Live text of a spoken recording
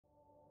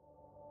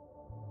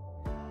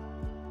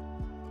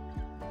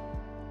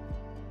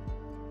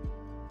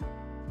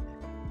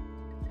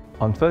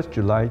On 1st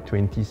July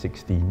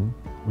 2016,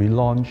 we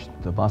launched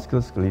the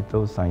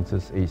Musculoskeletal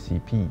Sciences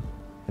ACP,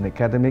 an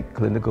academic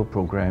clinical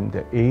program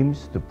that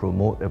aims to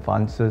promote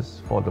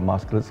advances for the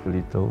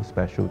musculoskeletal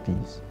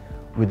specialties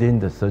within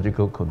the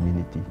surgical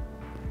community.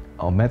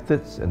 Our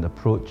methods and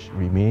approach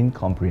remain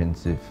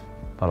comprehensive,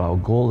 but our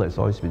goal has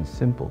always been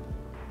simple: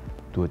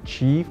 to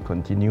achieve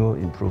continual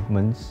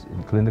improvements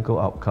in clinical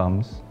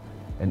outcomes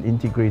and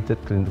integrated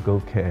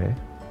clinical care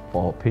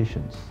for our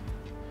patients.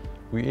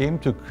 We aim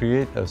to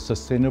create a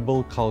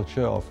sustainable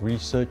culture of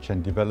research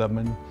and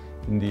development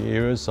in the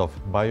areas of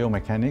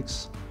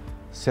biomechanics,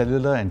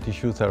 cellular and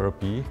tissue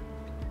therapy,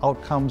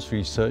 outcomes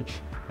research,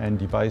 and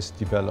device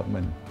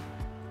development.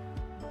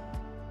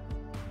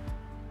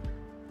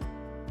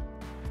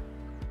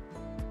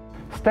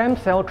 Stem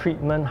cell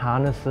treatment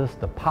harnesses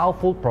the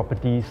powerful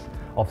properties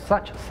of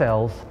such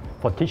cells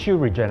for tissue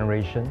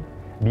regeneration,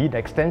 be it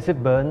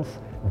extensive burns,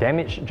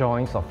 damaged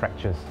joints, or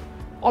fractures.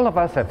 All of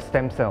us have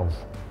stem cells,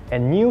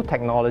 and new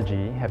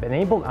technology have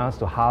enabled us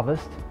to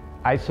harvest,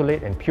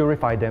 isolate, and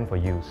purify them for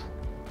use.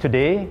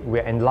 Today, we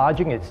are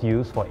enlarging its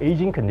use for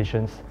aging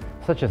conditions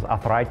such as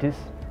arthritis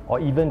or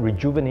even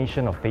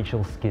rejuvenation of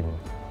facial skin.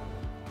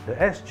 The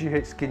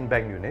SGH Skin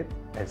Bank Unit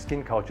and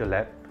Skin Culture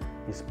Lab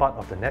is part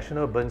of the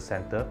National Burn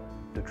Centre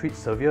to treat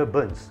severe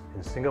burns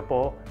in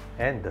Singapore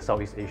and the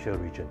Southeast Asia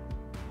region.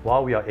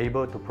 While we are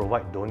able to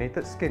provide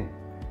donated skin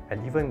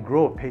and even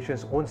grow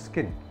patients' own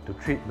skin to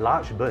treat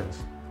large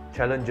burns,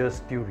 challenges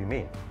still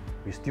remain.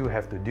 We still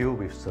have to deal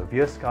with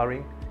severe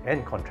scarring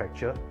and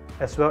contracture,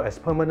 as well as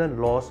permanent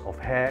loss of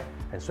hair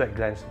and sweat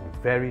glands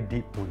in very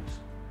deep wounds.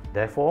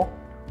 Therefore,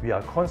 we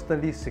are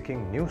constantly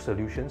seeking new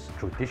solutions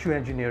through tissue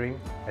engineering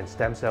and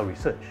stem cell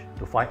research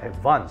to find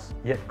advanced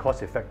yet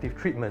cost-effective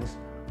treatments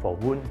for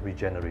wound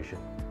regeneration.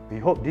 We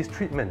hope these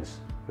treatments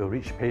will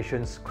reach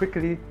patients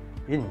quickly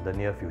in the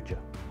near future.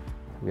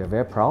 We are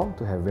very proud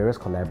to have various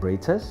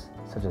collaborators,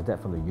 such as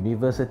that from the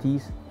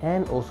universities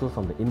and also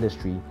from the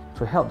industry,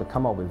 to help to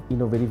come up with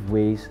innovative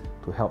ways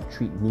to help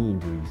treat knee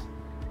injuries.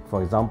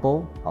 For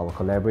example, our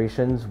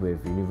collaborations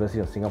with the University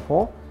of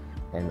Singapore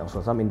and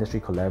also some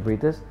industry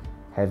collaborators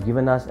have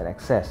given us an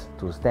access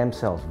to stem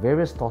cells,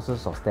 various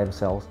sources of stem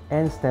cells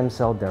and stem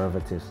cell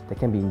derivatives that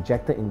can be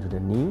injected into the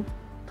knee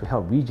to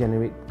help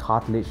regenerate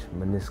cartilage,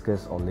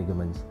 meniscus or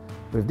ligaments.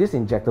 With these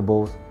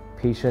injectables,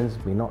 patients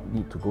may not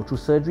need to go through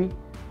surgery,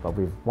 but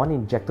with one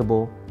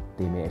injectable,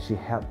 they may actually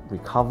help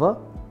recover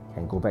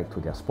and go back to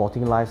their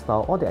sporting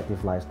lifestyle or their active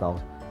lifestyles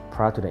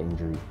prior to their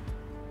injury.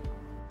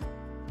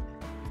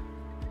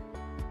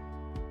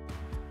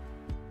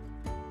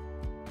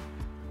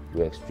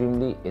 We're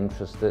extremely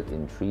interested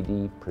in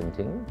 3D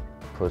printing,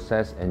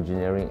 process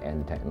engineering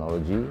and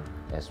technology,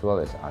 as well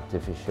as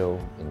artificial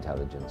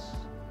intelligence.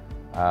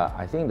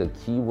 I think the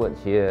key word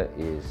here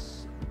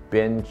is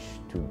bench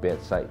to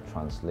bedside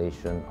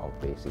translation of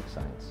basic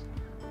science.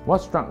 What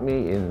struck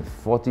me in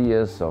 40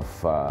 years of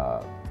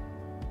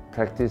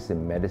practice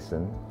in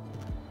medicine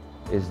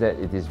is that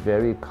it is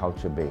very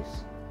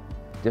culture-based.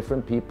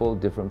 Different people,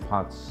 different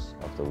parts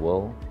of the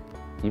world,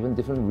 even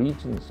different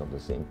regions of the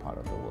same part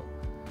of the world,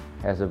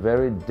 has a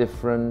very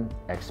different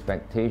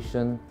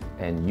expectation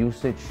and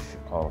usage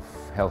of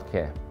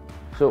healthcare.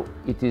 So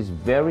it is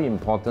very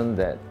important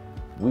that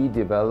we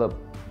develop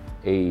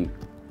a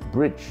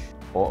bridge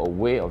or a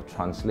way of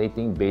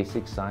translating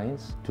basic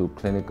science to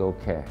clinical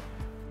care.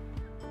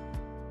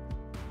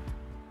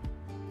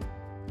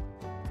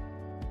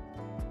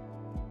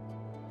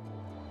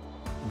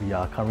 We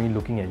are currently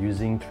looking at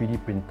using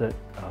 3D printed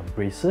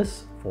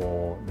braces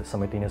for the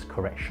simultaneous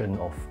correction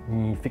of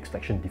knee fixed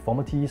flexion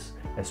deformities,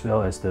 as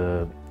well as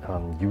the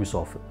use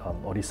of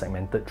all these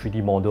segmented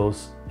 3D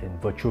models in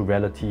virtual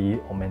reality,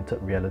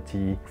 augmented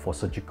reality for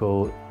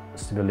surgical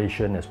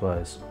simulation, as well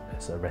as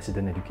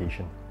resident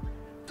education.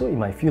 So in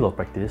my field of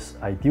practice,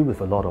 I deal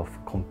with a lot of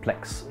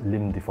complex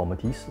limb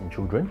deformities in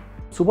children.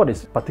 So what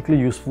is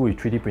particularly useful with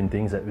 3D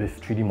printing is that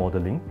with 3D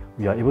modeling,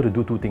 we are able to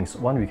do two things.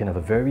 One, we can have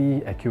a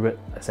very accurate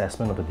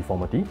assessment of the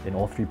deformity in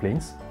all three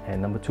planes.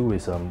 And number two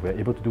is we're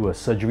able to do a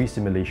surgery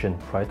simulation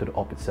prior to the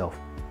op itself.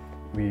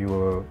 We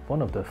were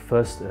one of the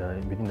first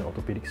within the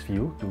orthopedics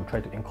field to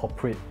try to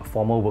incorporate a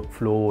formal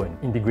workflow and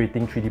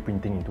integrating 3D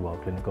printing into our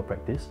clinical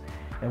practice.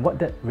 And what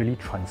that really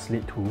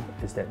translates to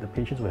is that the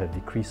patients will have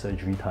decreased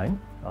surgery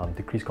time,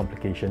 decreased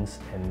complications,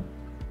 and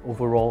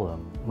overall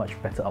much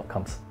better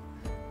outcomes.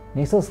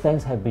 Nasal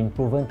stents have been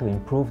proven to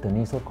improve the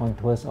nasal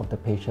contours of the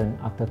patient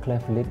after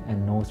cleft lip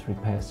and nose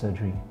repair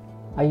surgery.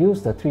 I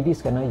used the 3D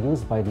scanner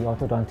used by the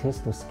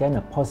orthodontist to scan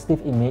a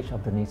positive image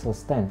of the nasal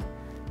stent.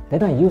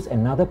 Then I used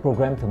another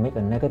program to make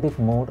a negative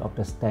mold of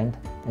the stent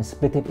and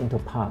split it into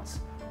parts.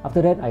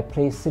 After that, I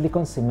placed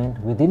silicone cement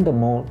within the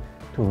mold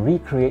to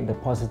recreate the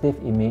positive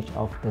image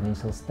of the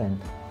nasal stent.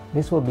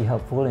 This will be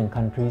helpful in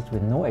countries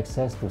with no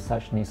access to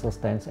such nasal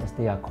stents as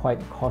they are quite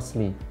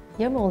costly.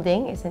 Ear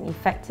molding is an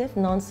effective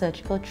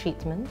non-surgical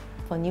treatment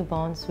for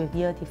newborns with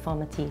ear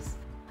deformities.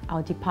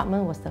 Our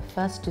department was the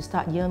first to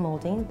start ear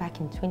molding back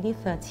in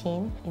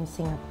 2013 in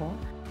Singapore.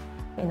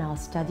 In our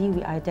study,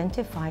 we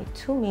identified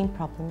two main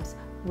problems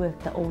with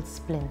the old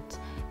splint,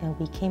 and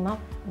we came up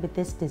with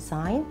this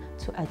design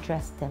to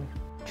address them.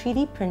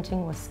 3D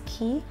printing was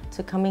key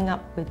to coming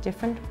up with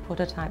different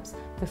prototypes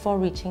before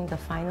reaching the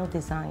final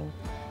design.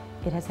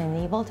 It has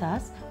enabled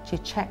us to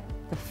check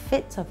the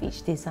fit of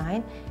each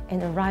design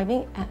and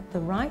arriving at the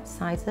right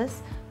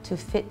sizes to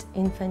fit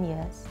infant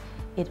ears.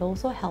 It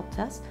also helped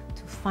us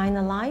to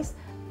finalize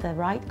the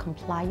right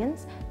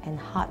compliance and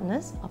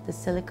hardness of the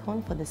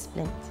silicone for the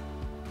splint.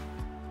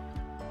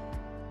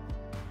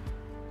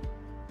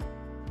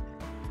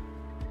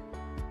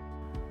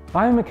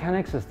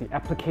 Biomechanics is the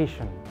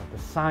application of the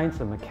science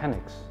of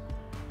mechanics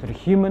to the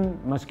human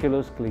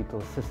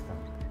musculoskeletal system.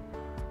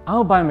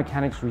 Our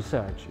biomechanics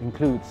research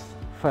includes,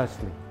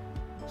 firstly,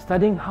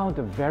 studying how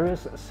the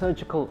various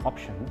surgical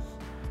options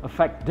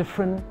affect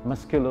different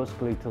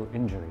musculoskeletal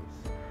injuries.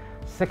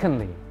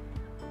 Secondly,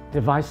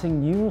 devising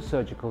new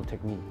surgical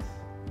techniques.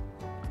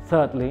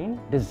 Thirdly,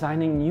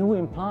 designing new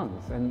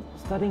implants and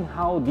studying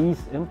how these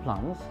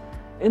implants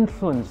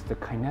influence the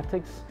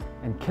kinetics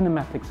and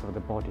kinematics of the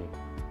body.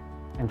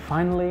 And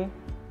finally,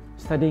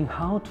 studying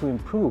how to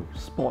improve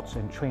sports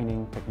and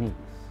training techniques.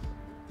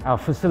 Our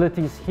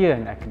facilities here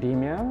in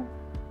academia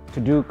to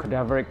do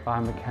cadaveric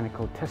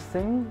biomechanical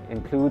testing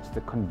includes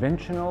the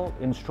conventional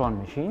Instron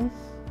machines,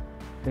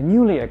 the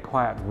newly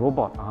acquired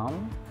robot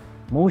arm,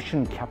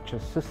 motion capture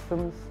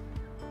systems,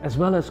 as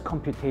well as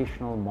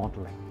computational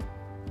modeling.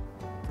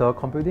 The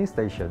computing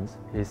station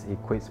is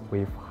equipped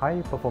with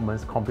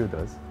high-performance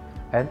computers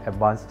and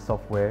advanced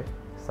software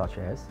such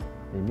as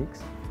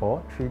Mimics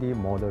for 3D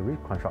model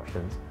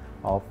reconstructions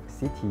of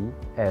CT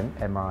and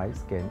MRI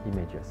scan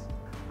images.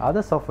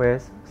 Other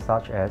softwares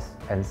such as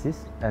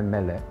ANSYS and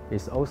MATLAB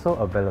is also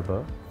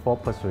available for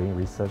pursuing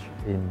research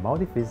in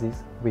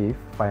multiphysics with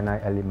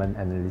finite element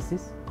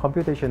analysis,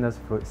 computational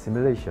fluid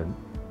simulation,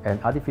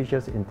 and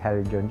artificial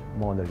intelligence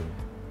modeling.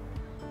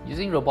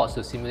 Using robots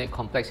to simulate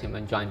complex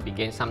human joints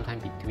began sometime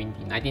between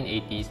the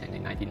 1980s and the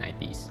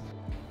 1990s.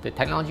 The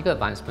technological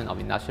advancement of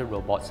industrial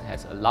robots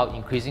has allowed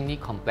increasingly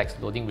complex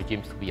loading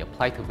regimes to be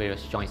applied to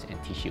various joints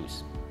and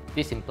tissues.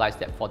 This implies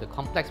that for the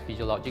complex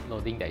physiologic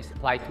loading that is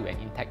applied to an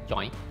intact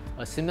joint,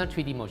 a similar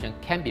 3D motion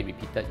can be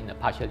repeated in a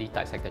partially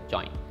dissected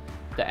joint.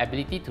 The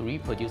ability to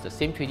reproduce the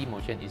same 3D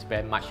motion is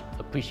very much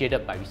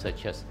appreciated by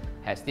researchers,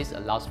 as this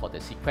allows for the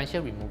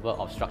sequential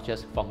removal of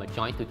structures from a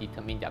joint to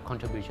determine their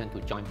contribution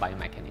to joint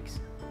biomechanics.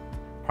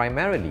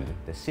 Primarily,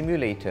 the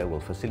simulator will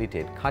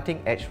facilitate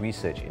cutting-edge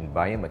research in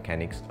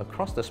biomechanics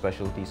across the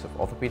specialties of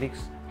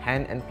orthopedics,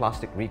 hand and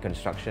plastic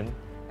reconstruction,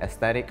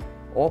 aesthetic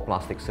or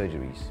plastic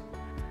surgeries.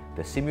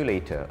 The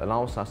simulator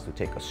allows us to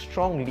take a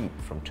strong leap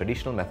from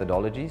traditional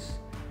methodologies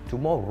to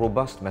more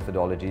robust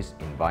methodologies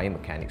in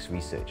biomechanics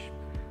research.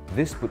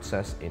 This puts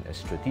us in a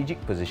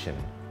strategic position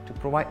to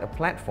provide a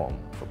platform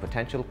for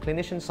potential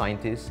clinician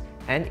scientists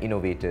and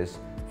innovators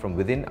from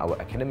within our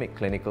academic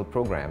clinical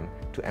program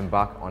to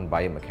embark on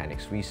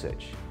biomechanics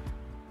research.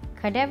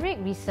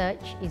 Cadaveric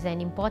research is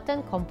an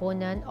important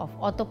component of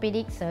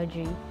orthopedic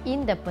surgery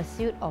in the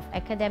pursuit of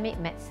academic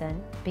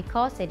medicine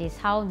because it is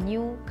how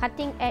new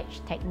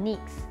cutting-edge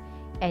techniques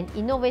and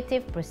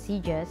innovative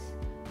procedures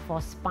for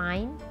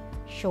spine,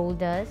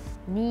 shoulders,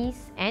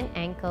 knees and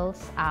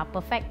ankles are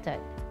perfected.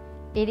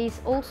 It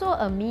is also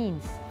a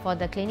means for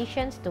the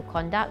clinicians to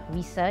conduct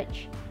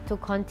research to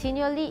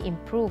continually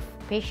improve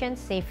patient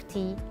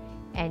safety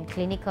and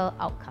clinical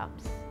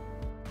outcomes.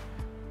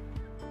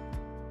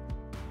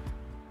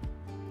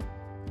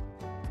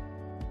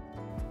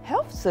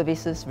 Health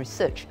services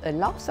research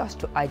allows us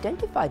to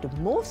identify the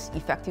most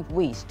effective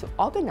ways to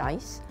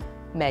organize,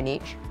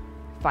 manage,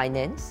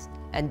 finance,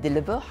 and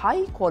deliver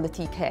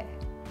high-quality care.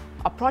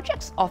 Our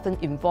projects often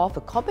involve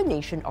a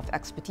combination of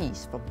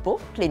expertise from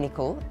both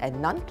clinical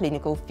and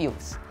non-clinical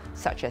fields,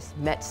 such as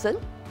medicine,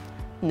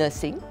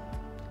 nursing,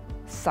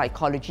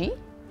 psychology,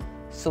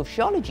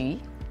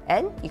 sociology,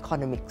 and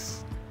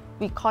economics.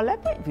 We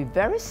collaborate with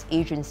various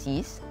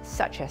agencies,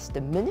 such as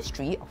the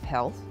Ministry of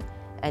Health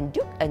and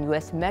Duke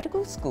NUS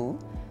Medical School,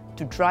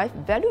 to drive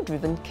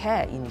value-driven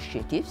care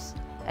initiatives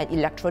and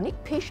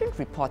electronic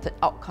patient-reported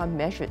outcome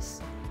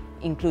measures,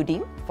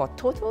 including for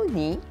total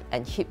knee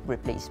and hip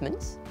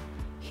replacements,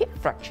 hip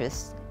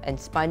fractures, and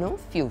spinal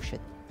fusion.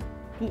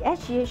 The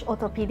SGH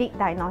Orthopedic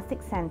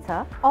Diagnostic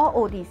Center, or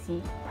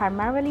ODC,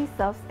 primarily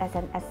serves as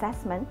an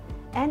assessment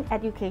and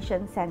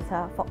education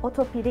center for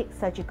orthopedic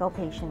surgical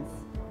patients.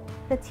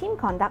 The team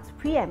conducts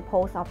pre- and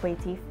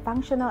post-operative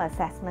functional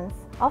assessments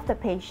of the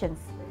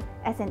patients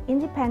as an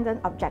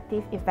independent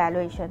objective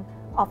evaluation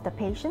of the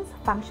patient's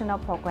functional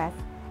progress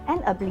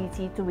and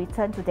ability to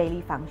return to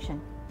daily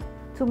function.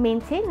 To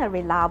maintain a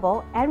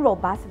reliable and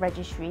robust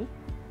registry,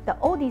 the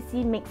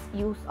ODC makes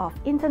use of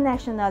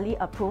internationally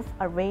approved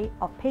array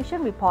of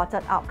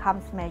patient-reported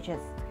outcomes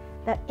measures.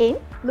 The aim,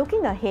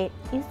 looking ahead,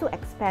 is to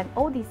expand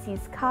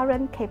ODC's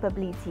current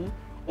capability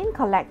in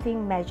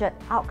collecting measured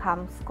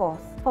outcome scores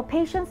for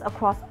patients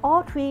across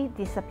all three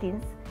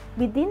disciplines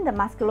within the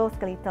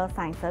musculoskeletal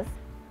sciences.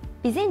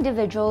 Busy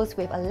individuals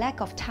with a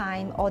lack of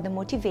time or the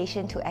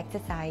motivation to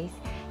exercise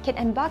can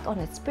embark on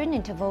a sprint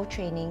interval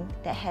training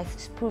that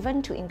has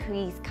proven to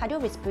increase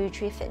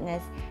cardiorespiratory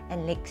fitness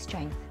and leg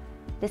strength.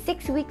 The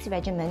 6 weeks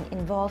regimen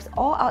involves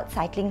all-out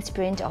cycling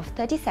sprint of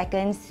 30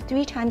 seconds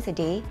 3 times a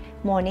day,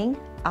 morning,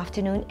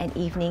 afternoon and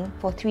evening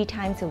for 3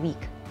 times a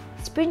week.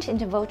 Sprint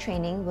interval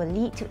training will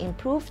lead to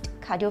improved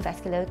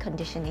cardiovascular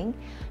conditioning,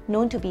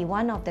 known to be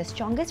one of the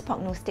strongest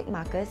prognostic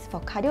markers for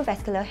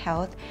cardiovascular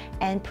health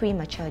and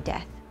premature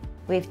death.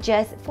 With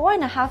just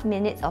 4.5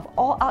 minutes of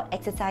all-out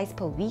exercise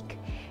per week,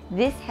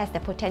 this has the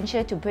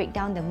potential to break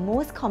down the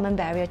most common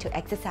barrier to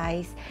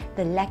exercise,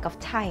 the lack of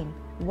time,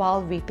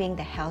 while reaping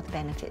the health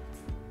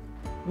benefits.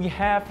 We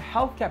have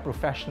healthcare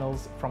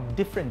professionals from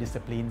different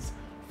disciplines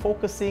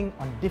focusing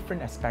on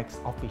different aspects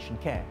of patient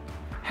care.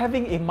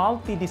 Having a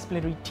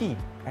multidisciplinary team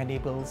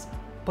enables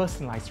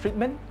personalized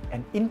treatment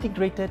and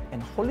integrated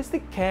and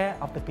holistic care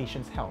of the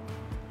patient's health.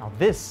 Now,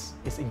 this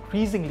is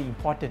increasingly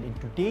important in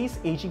today's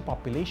aging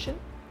population,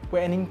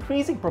 where an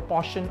increasing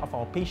proportion of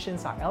our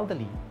patients are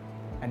elderly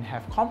and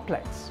have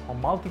complex or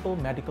multiple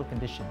medical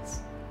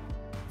conditions.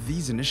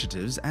 These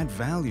initiatives add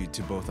value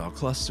to both our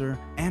cluster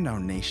and our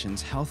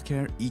nation's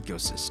healthcare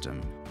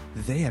ecosystem.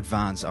 They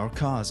advance our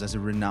cause as a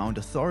renowned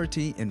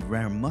authority in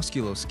rare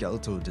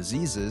musculoskeletal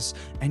diseases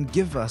and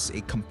give us a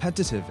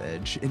competitive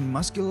edge in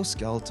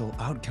musculoskeletal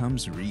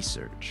outcomes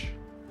research.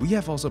 We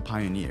have also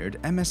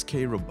pioneered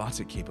MSK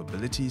robotic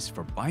capabilities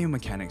for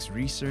biomechanics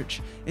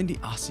research in the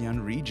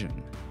ASEAN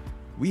region.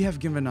 We have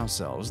given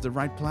ourselves the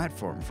right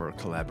platform for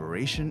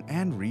collaboration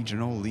and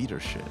regional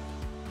leadership.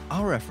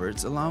 Our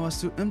efforts allow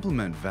us to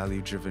implement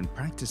value-driven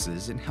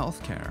practices in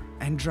healthcare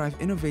and drive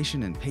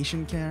innovation in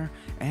patient care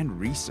and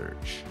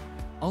research.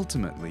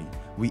 Ultimately,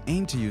 we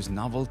aim to use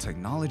novel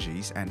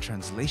technologies and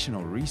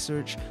translational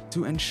research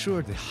to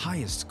ensure the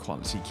highest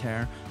quality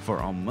care for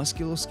our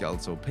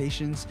musculoskeletal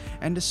patients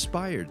and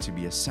aspire to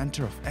be a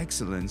center of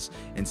excellence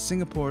in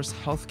Singapore's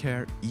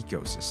healthcare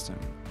ecosystem.